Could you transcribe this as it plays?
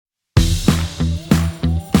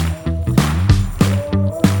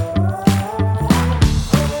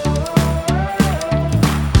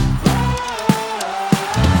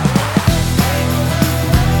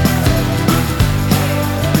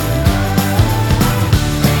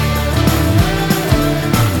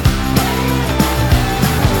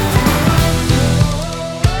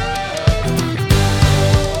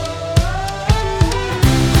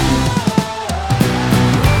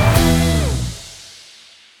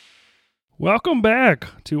Welcome back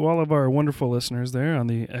to all of our wonderful listeners there on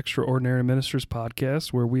the Extraordinary Ministers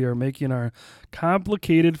podcast, where we are making our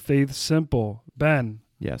complicated faith simple. Ben,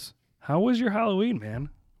 Yes. how was your Halloween, man?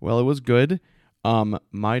 Well, it was good.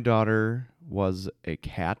 My daughter was a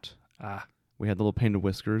cat. We had little painted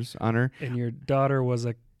whiskers on her. And your daughter was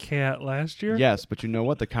a cat last year? Yes, but you know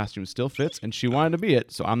what? The costume still fits, and she wanted to be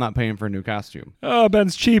it, so I'm not paying for a new costume. Oh,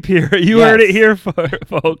 Ben's cheap here. You heard it here,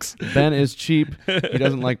 folks. Ben is cheap. He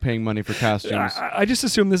doesn't like paying money for costumes. I just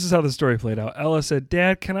assumed this is how the story played out. Ella said,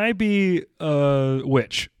 Dad, can I be a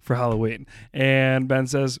witch for Halloween? And Ben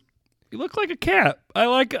says, you look like a cat. I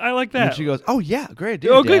like that. And she goes, oh, yeah, great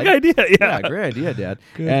idea, Oh, Dad. good idea. Yeah. Great idea, Dad.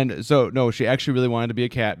 Good. And so, no, she actually really wanted to be a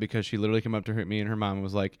cat because she literally came up to me and her mom and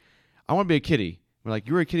was like, I want to be a kitty. We're like,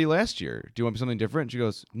 you were a kitty last year. Do you want something different? She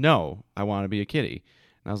goes, no, I want to be a kitty.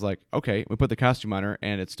 And I was like, okay. We put the costume on her,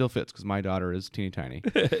 and it still fits because my daughter is teeny tiny.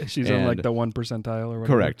 She's on like the 1 percentile or whatever.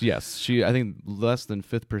 Correct, yes. I think less than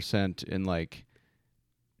 5th percent in like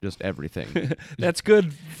just everything. That's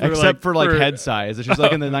good. Except for head size. She's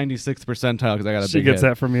like in the 96th percentile because I got a big She gets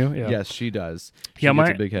head. that from you? Yeah. Yes, she does. She Yeah,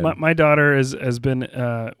 gets a big head. my daughter has been,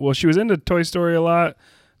 she was into Toy Story a lot.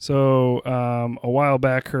 So a while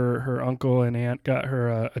back, her uncle and aunt got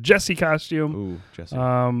her a Jessie costume. Ooh, Jessie.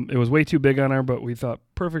 It was way too big on her, but we thought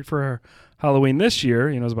perfect for her Halloween this year.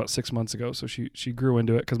 It was about 6 months ago, so she grew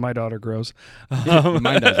into it because my daughter grows.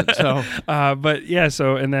 Mine doesn't. So, but yeah,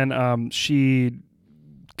 and then she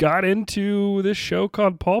got into this show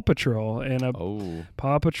called Paw Patrol, and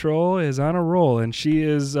Paw Patrol is on a roll, and she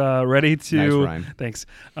is ready to. Nice rhyme. Thanks.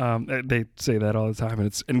 They say that all the time, and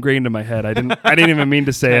it's ingrained in my head. I didn't even mean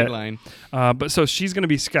to say Tagline. it. But so she's gonna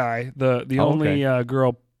be Sky, the only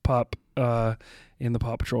girl pup in the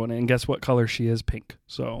Paw Patrol, and guess what color she is? Pink.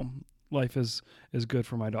 So life is good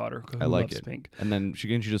for my daughter. I like loves it. Pink. And then she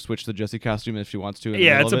can just switch the Jessie costume if she wants to.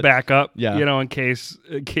 Yeah, it's a backup. Yeah. In case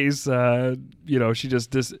she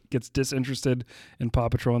just gets disinterested in Paw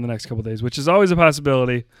Patrol in the next couple of days, which is always a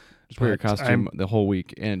possibility. Just wear your costume the whole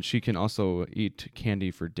week, and she can also eat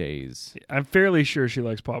candy for days. I'm fairly sure she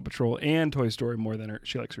likes Paw Patrol and Toy Story more than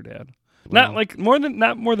she likes her dad. Well,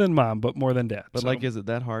 Not more than mom, but more than dad. But is it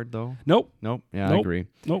that hard though? Nope. Yeah, Nope. I agree.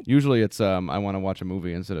 Nope. Usually it's I want to watch a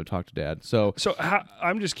movie instead of talk to dad. So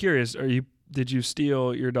I'm just curious. Did you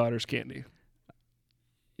steal your daughter's candy?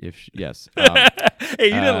 Yes. Hey,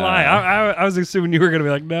 you didn't lie. I was assuming you were going to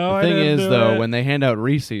be like, no, I the thing didn't is, do though, it. when they hand out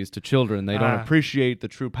Reese's to children, they don't appreciate the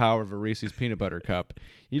true power of a Reese's peanut butter cup.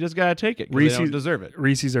 You just gotta take it because they don't deserve it.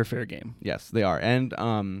 Reese's are fair game. Yes, they are.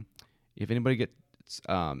 And if anybody gets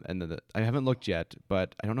I haven't looked yet,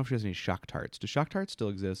 but I don't know if she has any Shock Tarts. Do Shock Tarts still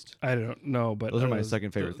exist? I don't know, but those are my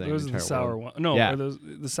second favorite thing. Those are the sour ones. No, yeah. are those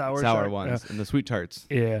the sour ones and the sweet tarts.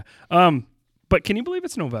 Yeah. But can you believe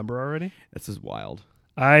it's November already? This is wild.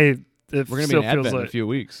 We're going to be in Advent in a few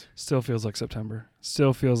weeks. Still feels like September.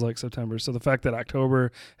 So the fact that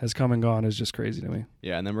October has come and gone is just crazy to me.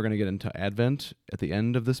 Yeah, and then we're going to get into Advent at the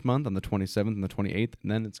end of this month on the 27th and the 28th,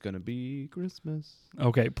 and then it's going to be Christmas.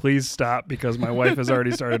 Okay, please stop because my wife has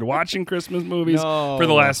already started watching Christmas movies for the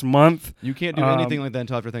No. last month. You can't do anything like that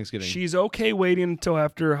until after Thanksgiving. She's okay waiting until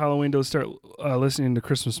after Halloween to start listening to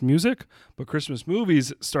Christmas music, but Christmas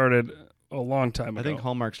movies started a long time ago. I think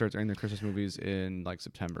Hallmark starts airing their Christmas movies in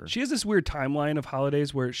September. She has this weird timeline of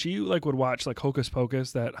holidays where she would watch Hocus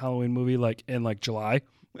Pocus, that Halloween movie, in July.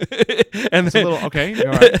 And That's then, a little okay.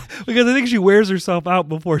 All right. because I think she wears herself out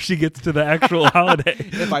before she gets to the actual holiday.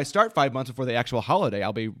 If I start 5 months before the actual holiday,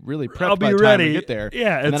 I'll be really prepped I'll be by the ready. time we get there.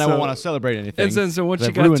 Yeah, and then I won't want to celebrate anything. And then, so once she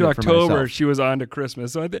I've got ruined to it for October, myself. she was on to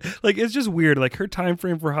Christmas. So it's just weird. Her time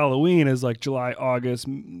frame for Halloween is July, August,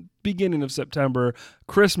 beginning of September.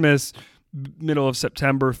 Christmas, middle of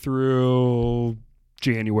September through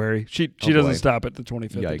January. She doesn't stop at the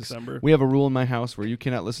 25th of December. We have a rule in my house where you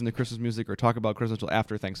cannot listen to Christmas music or talk about Christmas until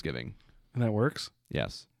after Thanksgiving. And that works?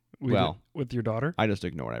 Yes. With your daughter? I just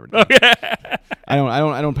ignore everything. Okay.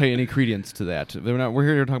 I don't pay any credence to that. We're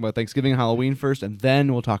here to talk about Thanksgiving and Halloween first, and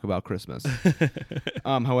then we'll talk about Christmas.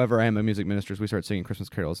 However, I am a music minister, so we start singing Christmas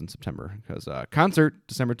carols in September because concert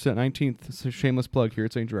December 19th. It's a shameless plug here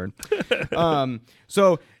at St. Gerard.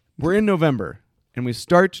 So we're in November, and we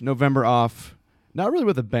start November off not really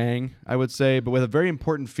with a bang, I would say, but with a very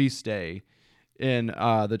important feast day in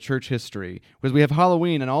the church history, because we have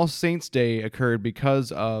Halloween, and All Saints' Day occurred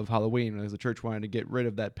because of Halloween, because the church wanted to get rid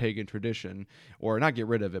of that pagan tradition, or not get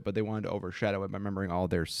rid of it, but they wanted to overshadow it by remembering all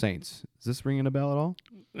their saints. Is this ringing a bell at all?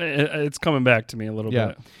 It's coming back to me a little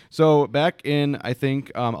bit. So back in, I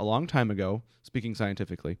think, a long time ago, speaking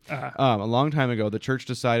scientifically, a long time ago, the church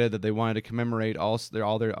decided that they wanted to commemorate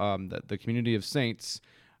the community of saints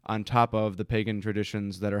on top of the pagan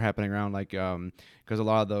traditions that are happening around, like because a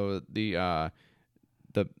lot of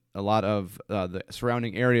the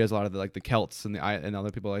surrounding areas, a lot of the Celts and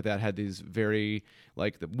other people like that had these very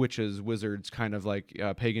like the witches, wizards, kind of like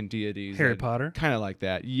pagan deities. Harry Potter, kind of like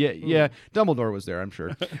that. Yeah. Dumbledore was there, I'm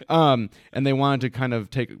sure. And they wanted to kind of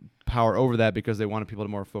take power over that because they wanted people to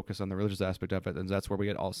more focus on the religious aspect of it, and that's where we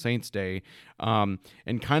get All Saints Day,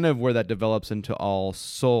 and kind of where that develops into All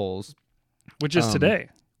Souls, which is today.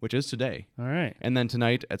 Which is today. All right. And then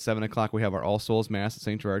tonight at 7 o'clock, we have our All Souls Mass at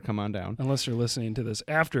St. Gerard. Come on down. Unless you're listening to this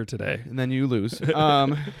after today. And then you lose.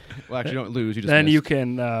 Well, actually, you don't lose. You just then missed. you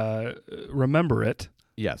can remember it.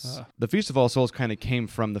 Yes. The Feast of All Souls kind of came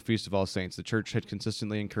from the Feast of All Saints. The church had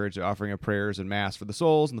consistently encouraged the offering of prayers and Mass for the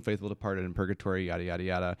souls and the faithful departed in purgatory, yada, yada,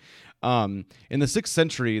 yada. In the 6th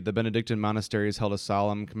century, the Benedictine monasteries held a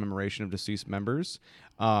solemn commemoration of deceased members,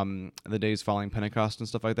 the days following Pentecost and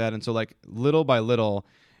stuff like that. And so, like, little by little...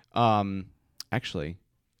 actually,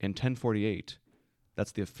 in 1048,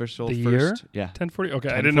 that's the official the first year? Yeah. 1040. Okay,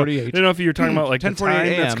 1048. I didn't know if you were talking about like the time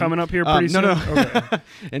that's coming up here pretty soon. No. Okay.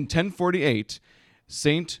 In 1048,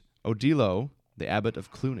 Saint Odilo, the abbot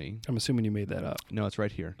of Cluny. I'm assuming you made that up. No, it's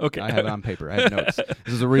right here. Okay. I have it on paper. I have notes.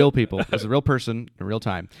 This is a real people. This is a real person in real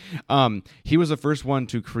time. He was the first one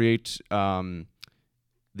to create the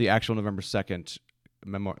actual November 2nd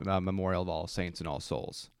memorial of All Saints and All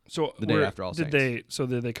Souls. So the day after All Saints.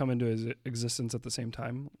 Did they come into existence at the same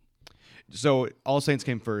time? So All Saints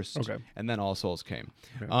came first, okay, and then All Souls came.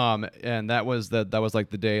 Okay. And that was like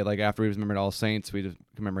the day, like after we remembered All Saints, we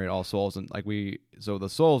commemorate All Souls, and so the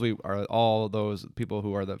souls we are all those people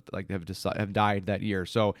who are have died that year.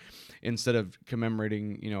 So instead of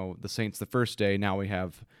commemorating the saints the first day, now we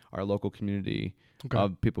have our local community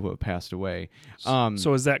of people who have passed away.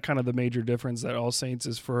 So is that kind of the major difference, that All Saints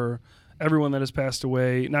is for everyone that has passed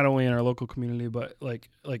away, not only in our local community, but like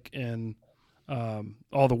in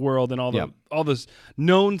all the world and all the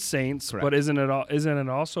known saints? Correct. But isn't it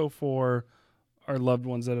also for our loved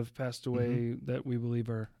ones that have passed away that we believe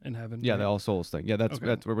are in heaven? Yeah, right? the All Souls thing. Yeah, that's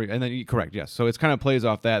where we, and then correct. Yes, so it's kind of plays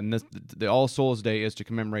off that, and the All Souls Day is to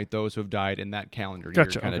commemorate those who have died in that calendar year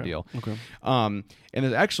kind of deal. Okay. And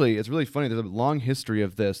it's really funny. There's a long history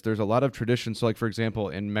of this. There's a lot of traditions. So, like for example,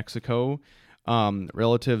 in Mexico,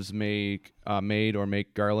 relatives made or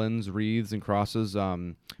make garlands, wreaths, and crosses,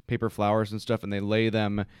 paper flowers and stuff, and they lay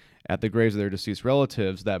them at the graves of their deceased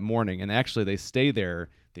relatives that morning. And actually, they stay there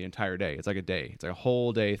the entire day. It's like a day. It's like a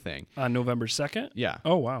whole day thing. On November 2nd? Yeah.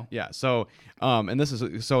 Oh, wow. Yeah. So, and this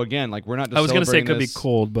is so again, like we're not just I was going to say it could be this-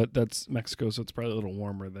 cold, but that's Mexico, so it's probably a little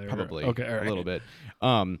warmer there. Probably. Okay, all right. A little bit.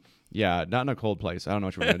 Yeah, not in a cold place. I don't know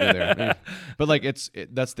what you're going to do there. But like that's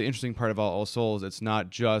the interesting part of All Souls. It's not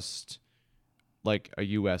just like a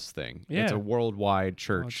U.S. thing. Yeah. It's a worldwide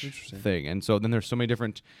church thing. And so then there's so many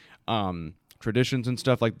different traditions and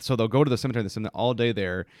stuff. Like, so they'll go to the cemetery, they spend all day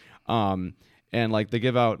there. And like they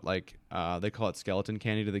give out like they call it skeleton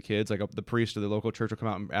candy to the kids. Like the priest of the local church will come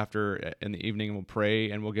out after in the evening and we'll pray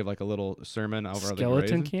and we'll give like a little sermon over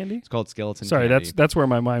skeleton the candy. It's called skeleton. Sorry, candy. that's where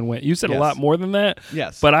my mind went. You said a lot more than that.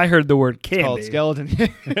 Yes, but I heard the word candy. It's called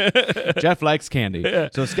skeleton. Jeff likes candy,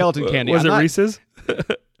 so skeleton candy. Was it Reese's?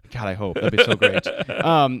 God, I hope that'd be so great.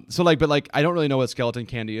 But I don't really know what skeleton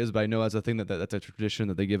candy is, but I know that's a thing that's a tradition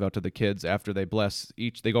that they give out to the kids after they bless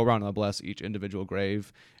each. They go around and they'll bless each individual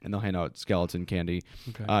grave, and they'll hand out skeleton candy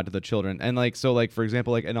to the children. And for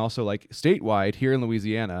example, and also statewide here in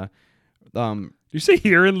Louisiana. You say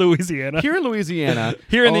here in Louisiana? Here in Louisiana.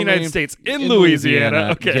 Here in the United States. In Louisiana.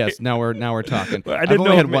 Okay. Yes, now we're talking. Well, I've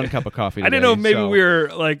only had one cup of coffee today. I didn't know if maybe we were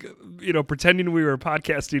pretending we were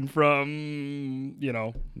podcasting from,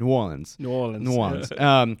 New Orleans.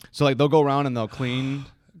 Yeah. So they'll go around and they'll clean.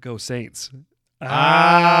 Go Saints.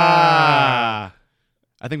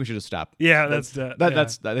 I think we should just stop. Yeah, I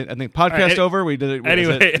think podcast over. We did it.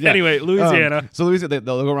 Anyway, Louisiana. So Louisiana,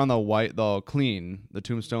 they'll go around. They'll clean the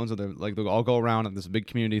tombstones. They'll all go around in this big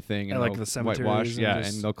community thing and like the cemeteries.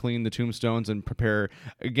 Whitewash, and they'll clean the tombstones and prepare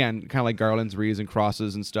again, kind of like garlands, wreaths, and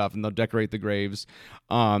crosses and stuff. And they'll decorate the graves.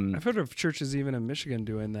 I've heard of churches even in Michigan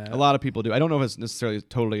doing that. A lot of people do. I don't know if it's necessarily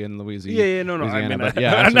totally in Louisiana. Yeah, no. Louisiana,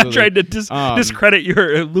 I'm not trying to discredit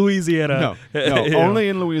your Louisiana. No, only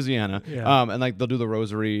in Louisiana. Yeah. And they'll do the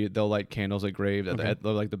rosary. They'll light candles at graves. Okay.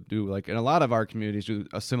 They'll and a lot of our communities do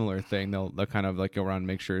a similar thing. They'll kind of go around and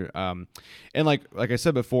make sure. And like I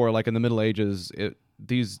said before, in the Middle Ages,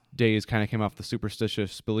 these days kind of came off the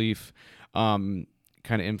superstitious belief, kind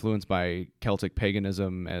of influenced by Celtic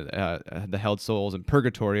paganism. The held souls in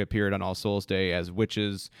purgatory appeared on All Souls Day as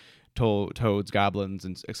witches, toads, goblins,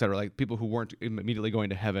 and etc. Like people who weren't immediately going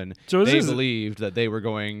to heaven. So they believed that they were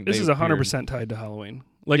going. This is 100% tied to Halloween.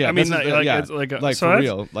 Like, Yeah, I mean, this is like, the- like yeah, it's like, like so for that's-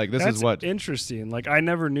 real. Like this that's is what. interesting. Like, I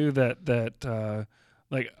never knew that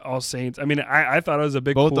like All Saints. I mean, I thought it was a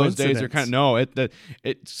big Both those coincidence. days are kind of no.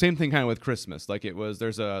 It same thing kind of with Christmas. Like it was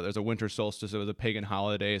there's a winter solstice. It was a pagan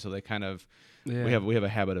holiday, so they kind of Yeah. we have a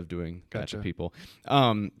habit of doing that Gotcha. to people.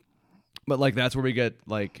 But like that's where we get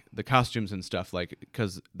like the costumes and stuff, like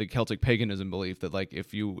because the Celtic paganism belief that like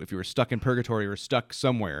if you were stuck in purgatory or stuck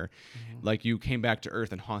somewhere, like you came back to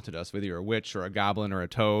Earth and haunted us, whether you're a witch or a goblin or a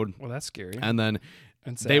toad, Well, that's scary. and then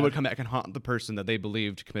And they would sad. come back and haunt the person that they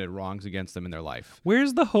believed committed wrongs against them in their life.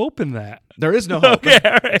 Where's the hope in that? There is no hope. Okay,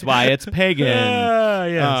 all right. That's why it's pagan. Ah,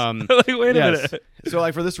 yes. Like, wait a Yes. minute. So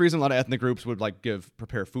like for this reason, a lot of ethnic groups would like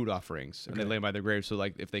prepare food offerings and they lay 'em by their graves. So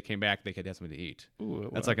like if they came back, they could have something to eat. Ooh,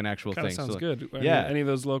 That's like an actual kind thing. of sounds So good. yeah. Any of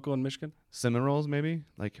those local in Michigan? cinnamon rolls, maybe.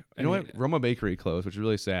 Like you know Any- what? Roma Bakery closed, which is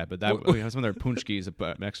really sad. But that we have some of their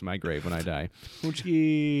punchkis next to my grave when I die.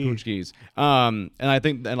 Punchki. Punchkis. And I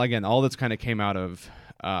think, and again, all that's kind of came out of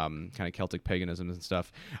kind of Celtic paganism and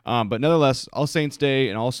stuff. But nonetheless, All Saints Day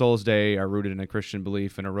and All Souls Day are rooted in a Christian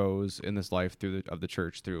belief and arose in this life of the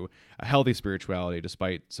church through a healthy spirituality,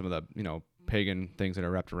 despite some of the pagan things that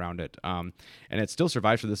are wrapped around it. And it still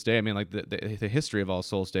survives to this day. I mean, like the history of All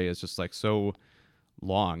Souls Day is just like so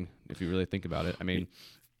long if you really think about it. I mean.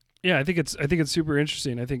 Yeah, I think it's super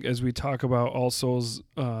interesting. I think as we talk about All Souls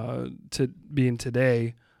to being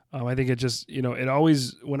today, I think it just it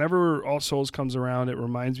always, whenever All Souls comes around, it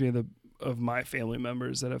reminds me of my family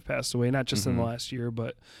members that have passed away, not just in the last year,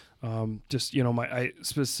 but just I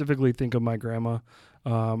specifically think of my grandma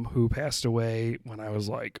who passed away when I was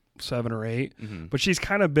like 7 or 8. But she's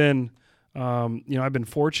kind of been I've been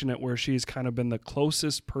fortunate where she's kind of been the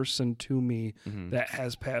closest person to me that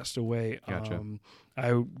has passed away. Gotcha.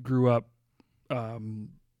 I grew up,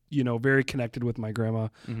 very connected with my grandma.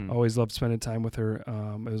 Always loved spending time with her.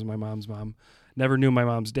 It was my mom's mom. Never knew my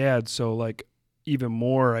mom's dad, so like even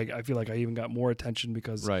more, I feel like I even got more attention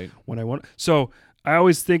because Right. when I went. So I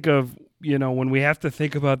always think of when we have to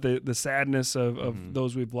think about the sadness of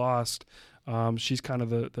those we've lost. She's kind of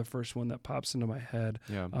the first one that pops into my head.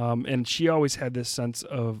 Yeah. And she always had this sense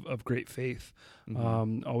of great faith.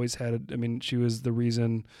 Always had, she was the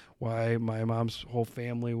reason why my mom's whole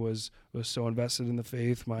family was so invested in the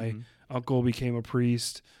faith. My uncle became a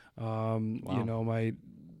priest. My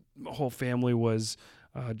whole family was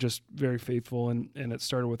just very faithful, and it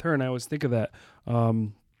started with her. And I always think of that,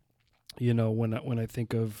 when I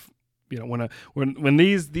think of, when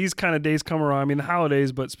these kind of days come around, the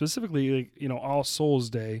holidays, but specifically, like, All Souls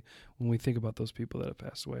Day, when we think about those people that have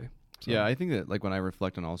passed away. So, Yeah, I think that like when I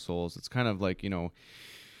reflect on All Souls, it's kind of like,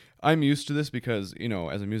 I'm used to this because,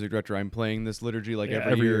 as a music director, I'm playing this liturgy like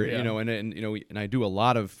every year, yeah. and I do a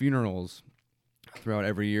lot of funerals throughout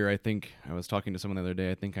every year. I think I was talking to someone the other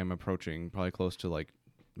day. I think I'm approaching probably close to like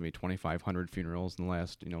maybe 2,500 funerals in the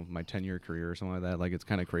last, my 10-year career or something like that. Like, it's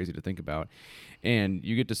kind of crazy to think about. And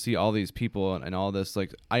you get to see all these people and all this.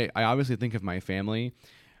 Like, I obviously think of my family,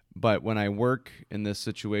 but when I work in this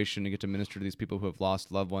situation and get to minister to these people who have lost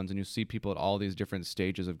loved ones, and you see people at all these different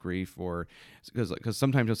stages of grief, or because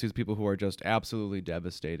sometimes you'll see people who are just absolutely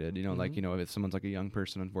devastated, like, if someone's like a young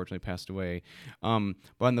person unfortunately passed away. But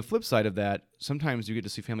on the flip side of that, sometimes you get to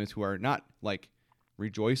see families who are not like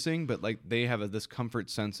rejoicing, but like they have this comfort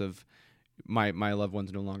sense of my loved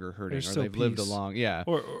one's no longer hurting, There's or still they've lived a peace. long, yeah,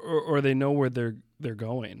 or they know where they're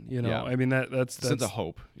going. Yeah. That's sense of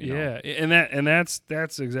hope. Yeah, and that's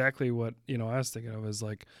exactly what I was thinking of. Is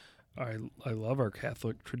like, I love our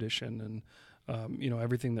Catholic tradition, and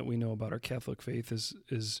everything that we know about our Catholic faith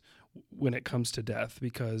is when it comes to death,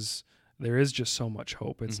 because there is just so much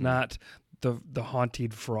hope. It's not the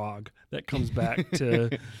haunted frog that comes back to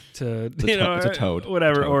it's a toad,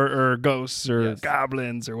 whatever, a toad. or ghosts or Yes.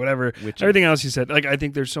 goblins or whatever. Witches. Everything else you said, like, I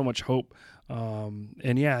think there's so much hope.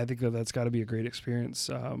 And yeah, I think that's got to be a great experience.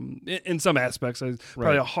 In some aspects, it's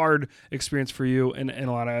probably a hard experience for you, in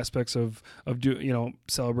a lot of aspects of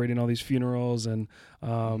celebrating all these funerals and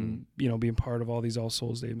being part of all these All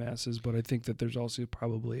Souls Day masses. But I think that there's also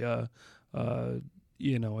probably a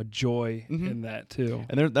joy in that too.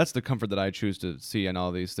 And that's the comfort that I choose to see in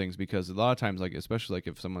all these things, because a lot of times, like, especially like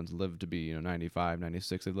if someone's lived to be 95,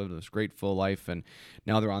 96, they've lived this great full life, and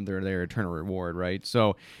now they're on their eternal reward, right?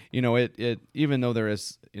 So it even though there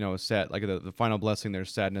is sad, like the final blessing,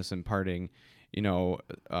 there's sadness and parting,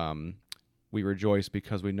 we rejoice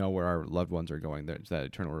because we know where our loved ones are going. There's that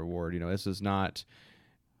eternal reward. This is not.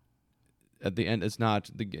 At the end, it's not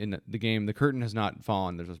in the game. The curtain has not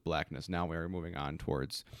fallen. There's just blackness. Now we are moving on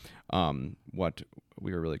towards what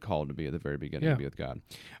we were really called to be at the very beginning, to be with God.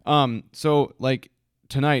 So, like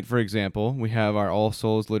tonight, for example, we have our All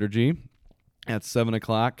Souls liturgy, at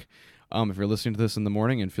 7:00. If you're listening to this in the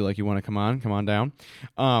morning and feel like you want to come on down.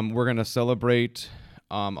 We're going to celebrate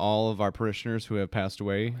all of our parishioners who have passed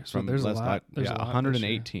away So from there's a last lot. There's a lot this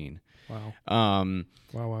year. 118. Wow. Um,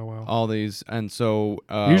 Wow. all these, and so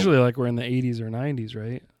Usually like we're in the 80s or 90s,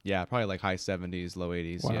 right? yeah, probably like high 70s, low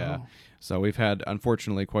 80s. Wow. Yeah. So we've had,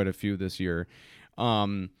 unfortunately, quite a few this year.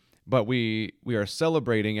 But we are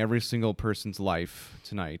celebrating every single person's life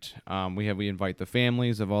tonight. We invite the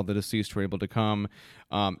families of all the deceased who are able to come.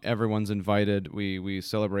 Everyone's invited. We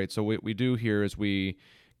celebrate. So what we do here is we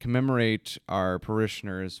commemorate our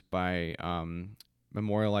parishioners by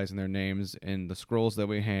memorializing their names in the scrolls that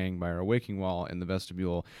we hang by our waking wall in the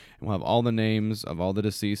vestibule. And we'll have all the names of all the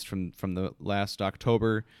deceased from the last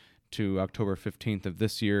October to October 15th of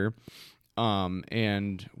this year.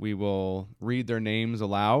 And we will read their names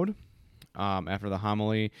aloud after the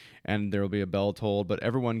homily, and there will be a bell tolled, but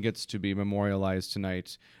everyone gets to be memorialized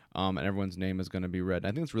tonight, and everyone's name is going to be read. And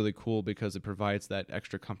I think it's really cool because it provides that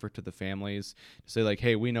extra comfort to the families to say, like,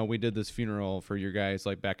 hey, we know we did this funeral for your guys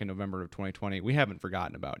like back in November of 2020. We haven't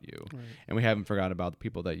forgotten about you, Right. and we haven't forgotten about the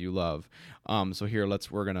people that you love. So here,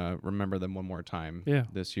 we're going to remember them one more time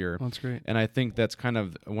this year. That's great. And I think that's kind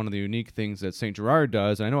of one of the unique things that St. Gerard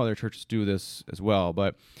does, and I know other churches do this as well,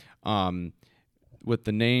 but with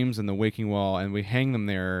the names and the waking wall, and we hang them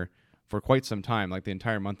there for quite some time, like the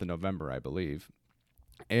entire month of November, I believe.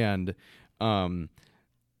 And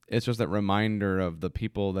it's just that reminder of the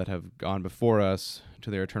people that have gone before us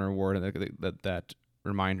to their eternal reward, and that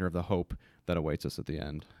reminder of the hope that awaits us at the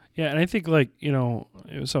end. Yeah, and I think, like,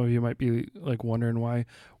 some of you might be like wondering why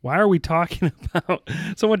are we talking about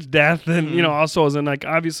so much death and All Souls, and like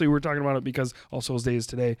obviously we're talking about it because All Souls Day is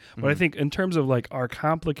today. But I think in terms of like our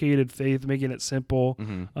complicated faith, making it simple,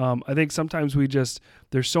 I think sometimes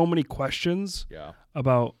there's so many questions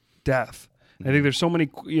about death. I think there's so many,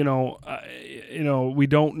 we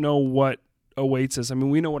don't know what awaits us. I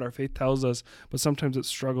mean, we know what our faith tells us, but sometimes it's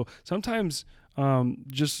struggle. Sometimes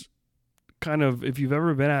just kind of, if you've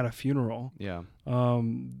ever been at a funeral,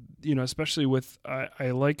 especially with,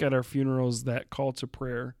 I like at our funerals that call to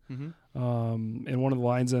prayer. And one of the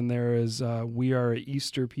lines in there is, we are an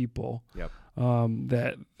Easter people. Yep.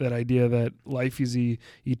 That idea that life is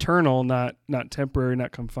eternal, not temporary,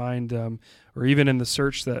 not confined, or even in the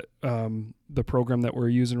search that the program that we're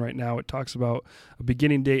using right now, it talks about a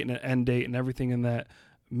beginning date and an end date, and everything in that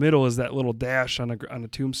middle is that little dash on a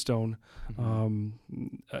tombstone.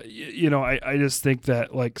 I just think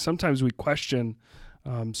that like sometimes we question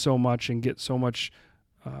so much and get so much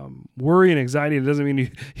worry and anxiety. It doesn't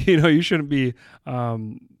mean you shouldn't be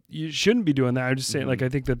doing that. I'm just saying, like, I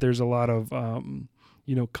think that there's a lot of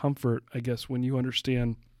comfort, I guess, when you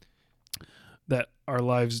understand that our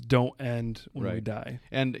lives don't end when we die.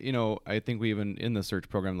 And, I think we even, in the search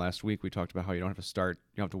program last week, we talked about how you don't have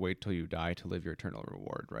to wait till you die to live your eternal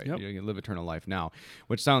reward, right? Yep. You can live eternal life now,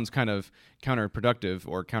 which sounds kind of counterproductive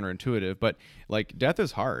or counterintuitive, but like death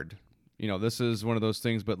is hard. This is one of those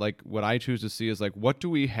things, but like what I choose to see is like, what do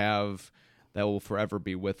we have that will forever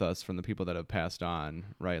be with us from the people that have passed on,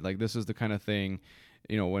 right? Like this is the kind of thing,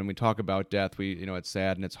 when we talk about death, it's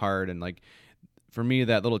sad and it's hard. And like, for me,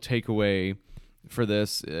 that little takeaway for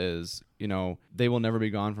this is, they will never be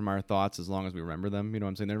gone from our thoughts as long as we remember them.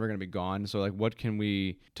 I'm saying? They're never going to be gone. So like, what can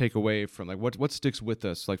we take away from, like, what sticks with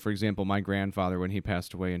us? Like, for example, my grandfather, when he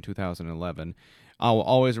passed away in 2011, I'll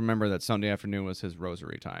always remember that Sunday afternoon was his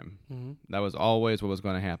rosary time. That was always what was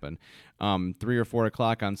going to happen. 3 or 4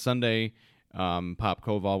 o'clock on Sunday, Pop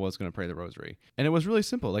Koval was going to pray the rosary, and it was really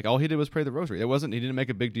simple. Like all he did was pray the rosary. He didn't make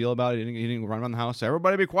a big deal about it. He didn't run around the house, say,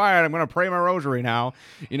 everybody be quiet, I'm going to pray my rosary now.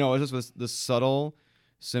 It was just this subtle,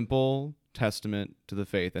 simple testament to the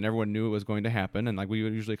faith, and everyone knew it was going to happen. And like we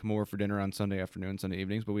would usually come over for dinner on Sunday afternoon, Sunday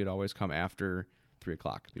evenings, but we'd always come after 3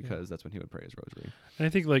 o'clock because that's when he would pray his rosary. And I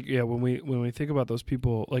think when we think about those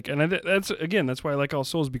people, like, and that's why I like All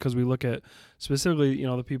Souls, because we look at specifically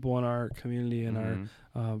the people in our community and our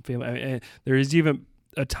family. And there is even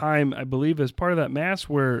a time, I believe, as part of that mass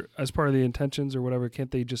where, as part of the intentions or whatever,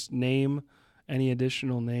 can't they just name any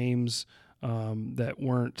additional names that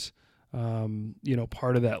weren't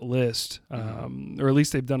part of that list, or at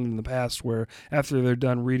least they've done it in the past, where after they're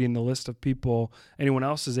done reading the list of people, anyone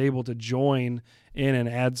else is able to join in and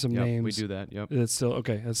add some names. We do that. Yep. That's still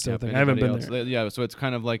okay. That's still a thing. I haven't been there. Yeah. So it's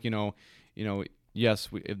kind of like, yes,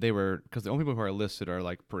 if they were, because the only people who are listed are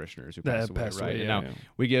like parishioners who passed away, right? And now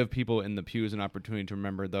we give people in the pews an opportunity to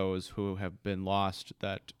remember those who have been lost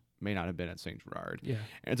that may not have been at St. Gerard. Yeah.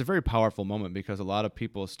 And it's a very powerful moment because a lot of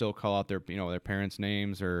people still call out their parents'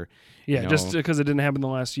 names or just because it didn't happen the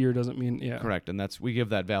last year doesn't mean correct. And we give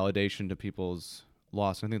that validation to people's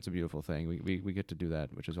loss. I think it's a beautiful thing. We get to do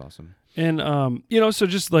that, which is awesome. And so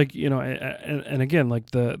just like, and again,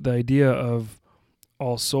 like the idea of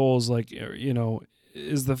All Souls, like,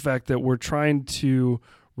 is the fact that we're trying to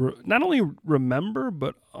not only remember,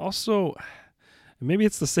 but also, maybe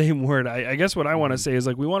it's the same word. I guess what I want to say is,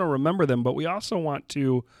 like, we want to remember them, but we also want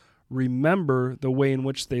to remember the way in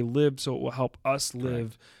which they lived, so it will help us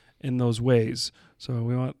live in those ways. So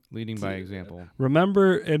we want leading by example.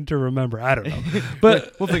 Remember and to remember. I don't know,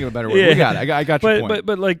 but we'll think of a better word. Yeah. We got it. I got your point.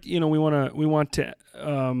 But like, we want to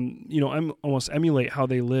I'm almost emulate how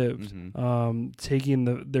they lived,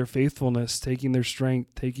 taking their faithfulness, taking their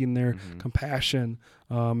strength, taking their compassion.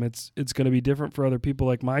 It's going to be different for other people.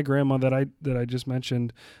 Like my grandma that I just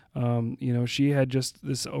mentioned, she had just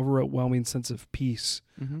this overwhelming sense of peace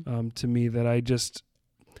to me that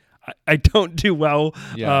I don't do well,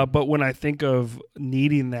 but when I think of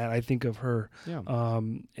needing that, I think of her. Yeah.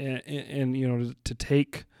 And to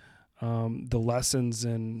take the lessons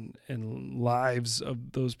and lives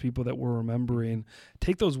of those people that we're remembering,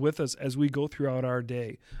 take those with us as we go throughout our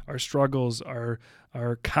day, our struggles, our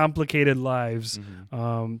complicated lives,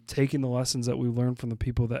 taking the lessons that we learned from the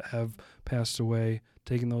people that have passed away,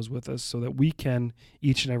 taking those with us so that we can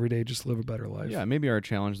each and every day just live a better life. Yeah, maybe our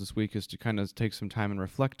challenge this week is to kind of take some time and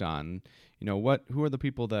reflect on, who are the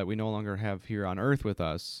people that we no longer have here on earth with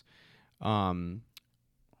us. Kind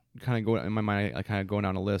of go in my mind, I kind of go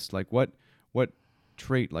down a list, like what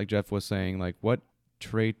trait, like Jeff was saying, like what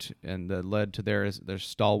trait and that led to their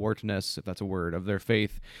stalwartness, if that's a word, of their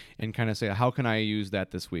faith, and kind of say, how can I use that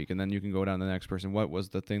this week? And then you can go down to the next person. What was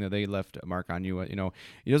the thing that they left a mark on you? It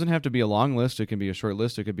doesn't have to be a long list. It can be a short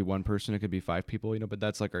list. It could be one person. It could be 5 people, but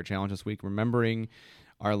that's like our challenge this week, remembering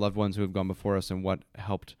our loved ones who have gone before us and what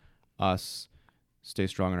helped us stay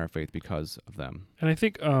strong in our faith because of them. And I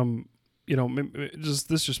think,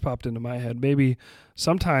 this just popped into my head. Maybe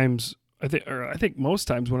sometimes I think most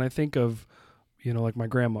times when I think of, like my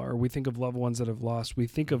grandma, or we think of loved ones that have lost, we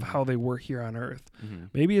think of how they were here on earth.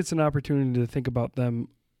 Maybe it's an opportunity to think about them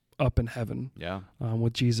up in heaven,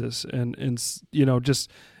 with Jesus, and just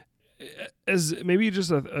as maybe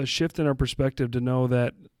just a shift in our perspective to know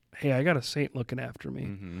that, hey, I got a saint looking after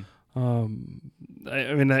me.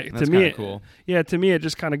 That's to me, cool. To me, it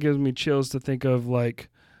just kind of gives me chills to think of, like,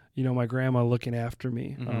 my grandma looking after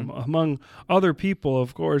me, among other people,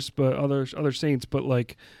 of course, but other saints, but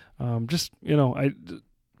like,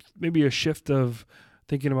 maybe a shift of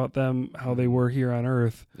thinking about them, how they were here on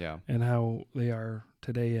earth, and how they are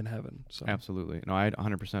today in heaven. So. Absolutely. No, I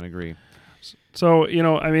 100% agree. So,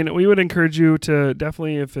 we would encourage you to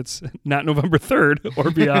definitely, if it's not November 3rd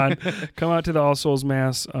or beyond, come out to the All Souls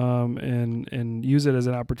Mass, and use it as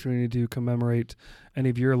an opportunity to commemorate any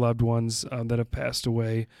of your loved ones that have passed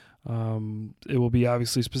away. It will be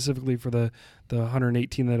obviously specifically for the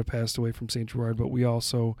 118 that have passed away from St. Gerard, but we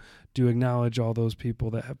also do acknowledge all those people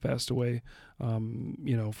that have passed away,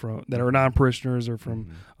 from that are non-parishioners or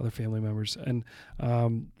from other family members. And,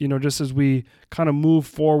 just as we kind of move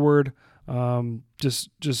forward,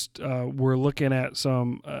 we're looking at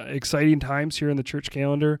some exciting times here in the church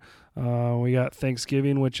calendar. We got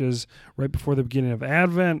Thanksgiving, which is right before the beginning of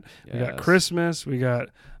Advent. Yes. We got Christmas. We got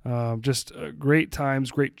just great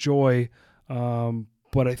times, great joy.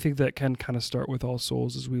 But I think that can kind of start with All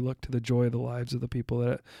Souls as we look to the joy of the lives of the people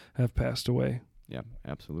that have passed away. Yeah,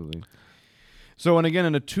 absolutely. So, and again,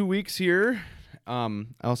 in 2 weeks here, I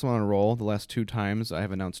also want to roll. The last 2 times I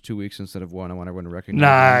have announced 2 weeks instead of 1. I want everyone to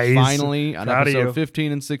recognize. Nice. Finally, on episode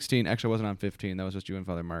 15 and 16. Actually, I wasn't on 15. That was just you and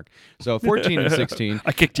Father Mark. So 14 and 16.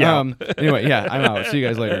 I kicked you out. Anyway, I'm out. See you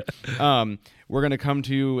guys later. We're going to come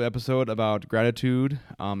to you episode about gratitude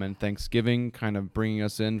and Thanksgiving, kind of bringing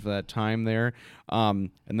us in for that time there. And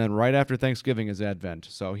then right after Thanksgiving is Advent.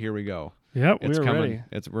 So here we go. Yep, it's we're coming.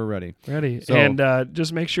 ready. We're ready. Ready. So, and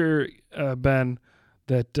just make sure, Ben,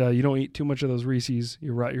 that you don't eat too much of those Reese's.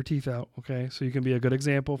 You rot your teeth out, okay? So you can be a good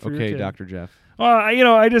example for your kid. Okay, Dr. Jeff. Well,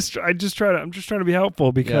 I'm just trying to be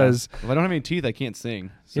helpful because if I don't have any teeth, I can't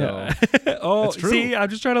sing. So that's true. See, I'm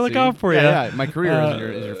just trying to look out for you. Yeah, my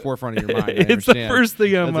career is your forefront of your mind. It's the first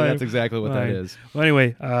thing on my. That's exactly what that is. Well,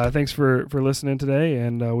 anyway, thanks for listening today,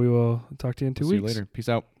 and we will talk to you in 2 weeks. See you later. Peace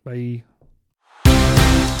out. Bye.